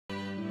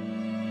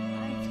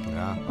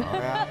huh? Oh,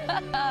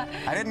 yeah.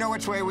 I didn't know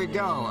which way we'd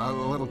go. A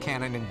little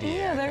Canon and D.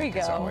 Yeah, there you go.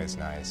 It's always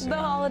nice. The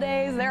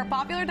holidays, they're a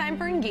popular time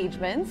for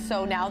engagements.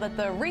 So now that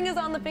the ring is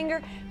on the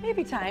finger,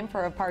 maybe time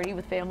for a party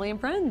with family and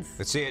friends.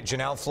 Let's see it.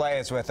 Janelle Flay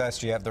is with us.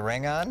 Do you have the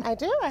ring on? I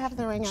do. I have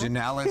the ring on.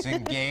 Janelle is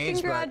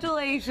engaged.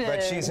 Congratulations.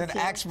 But she's an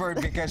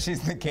expert because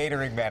she's the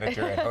catering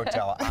manager at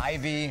Hotel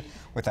Ivy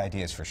with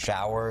ideas for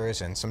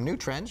showers and some new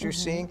trends you're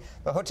seeing.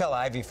 The Hotel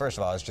Ivy, first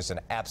of all, is just an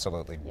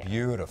absolutely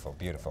beautiful,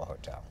 beautiful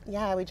hotel.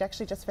 Yeah, we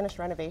actually just finished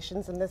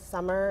renovations in this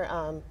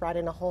summer, brought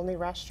in a whole new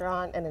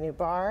restaurant and a new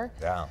bar.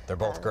 Yeah, they're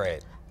both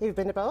great. You've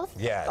been to both?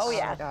 Yes. Oh,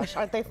 yeah. Oh, my gosh.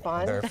 Aren't they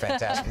fun? They're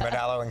fantastic.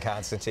 Manello and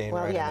Constantine.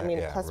 Well, right yeah, I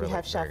mean, plus really, we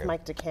have Chef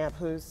Mike DeCamp,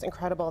 who's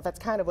incredible. That's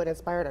kind of what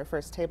inspired our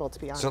first table, to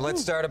be honest. So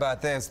let's start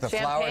about this. The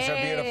flowers are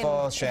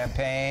beautiful,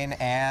 champagne,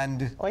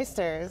 and...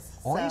 Oysters.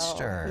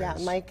 Oysters. So, yeah,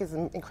 Mike is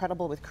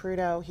incredible with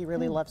crudo. He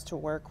really loves to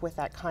work with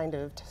that kind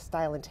of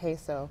style and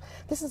taste. So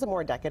this is a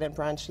more decadent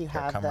brunch. You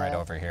have come right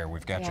over here.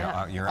 We've got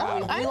you. You're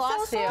out. I'm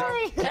lost so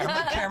sorry.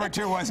 Camera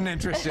 2 wasn't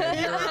interested.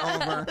 You're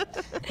over.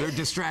 They're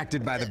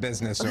distracted by the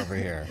business over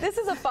here. This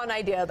is a fun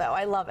idea, though.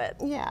 I love it.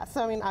 Yeah,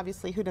 so I mean,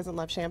 obviously, who doesn't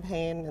love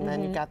champagne? And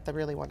then you've got the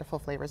really wonderful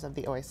flavors of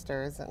the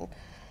oysters. And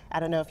I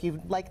don't know if you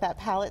like that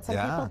palette. Some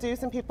people do,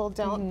 some people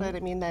don't. But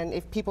I mean, then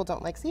if people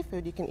don't like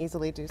seafood, you can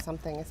easily do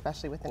something,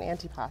 especially with an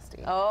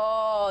antipasti.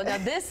 Oh, now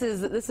this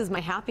is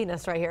my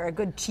happiness right here. A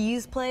good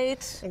cheese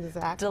plate.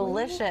 Exactly.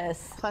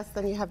 Delicious. Plus,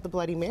 then you have the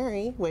Bloody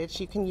Mary, which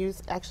you can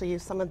actually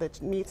use some of the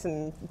meats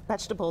and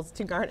vegetables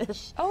to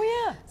garnish. Oh,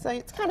 yeah. So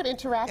it's kind of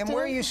interactive. And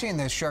where are you seeing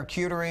this?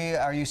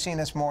 Charcuterie? Are you seeing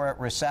this more at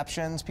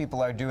receptions?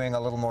 People are doing a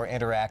little more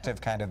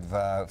interactive kind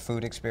of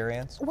food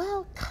experience?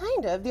 Well,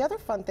 kind of. The other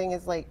fun thing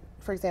is, like,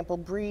 for example,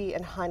 brie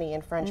and honey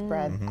and French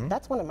bread.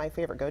 That's one of my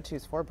favorite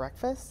go-tos for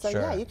breakfast. So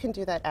yeah, you can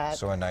do that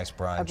at a nice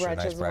brunch, a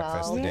nice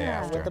breakfast the day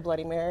after. With the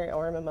Bloody Mary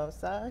or a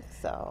mimosa.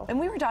 So. And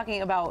we were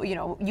talking about, you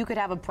know, you could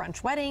have a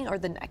brunch wedding or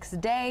the next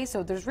day.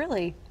 So there's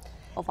really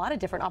a lot of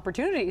different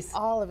opportunities.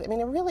 All of it. I mean,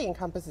 it really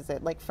encompasses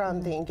it. Like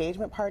from the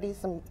engagement parties,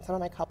 some of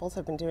my couples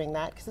have been doing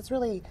that because it's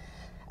really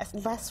a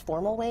less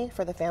formal way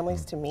for the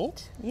families to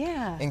meet.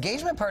 Yeah.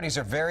 Engagement parties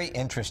are very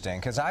interesting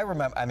because I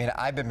remember, I mean,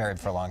 I've been married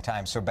for a long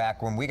time, so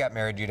back when we got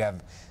married, you'd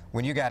have,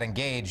 when you got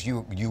engaged,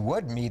 you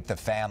would meet the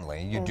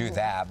family, you'd do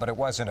that, but it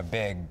wasn't a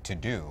big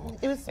to-do.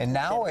 And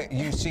now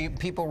you see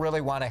people really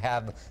want to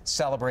have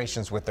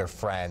celebrations with their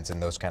friends and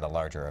those kind of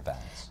larger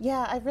events.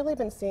 Yeah, I've really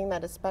been seeing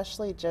that,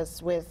 especially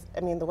just with,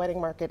 I mean, the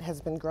wedding market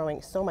has been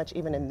growing so much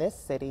even in this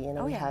city. You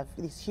know, we have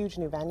these huge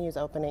new venues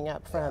opening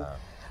up from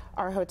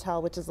our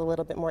hotel, which is a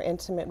little bit more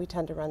intimate. We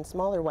tend to run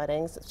smaller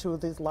weddings to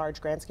these large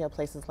grand scale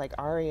places like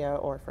Aria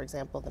or, for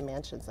example, the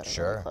mansions that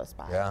are really close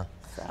by. Yeah.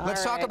 So.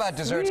 Let's talk about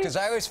desserts because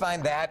I always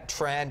find that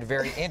trend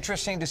very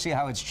interesting to see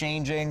how it's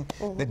changing.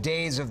 The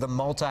days of the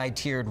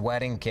multi-tiered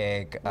wedding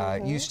cake,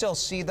 you still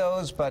see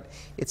those, but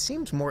it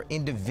seems more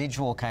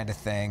individual kind of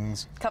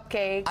things.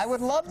 Cupcakes. I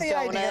would love the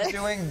idea of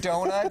doing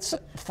donuts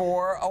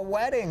for a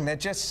wedding that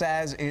just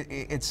says,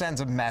 it sends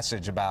a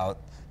message about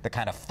the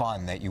kind of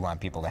fun that you want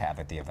people to have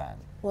at the event.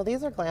 Well,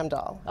 these are Glam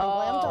Doll.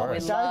 Oh,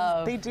 Glam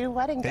Doll they do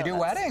wedding donuts. They do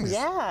weddings?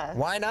 Yeah.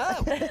 Why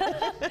not?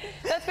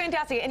 That's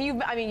fantastic. And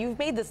you've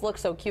made this look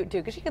so cute too,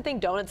 because you can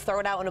think donuts, throw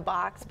it out in a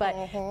box, but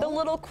the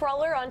little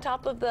cruller on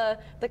top of the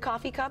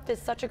coffee cup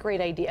is such a great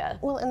idea.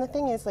 Well, and the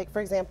thing is, like, for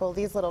example,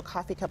 these little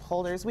coffee cup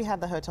holders, we have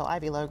the Hotel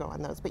Ivy logo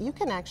on those, but you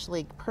can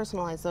actually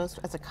personalize those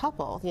as a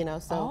couple, you know,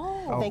 so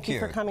thank you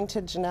for coming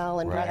to Janelle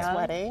and Brett's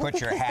wedding.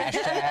 Put your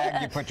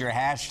hashtag, you put your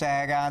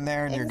hashtag on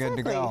there and you're good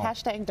to go.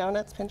 Hashtag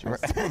donuts Pinterest.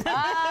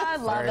 I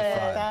love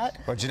it.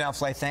 Well, Janelle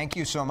Flay, thank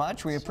you so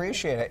much. We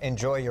appreciate it.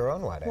 Enjoy your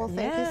own wedding. Well,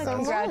 thank you so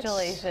much.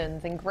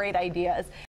 Congratulations and great ideas.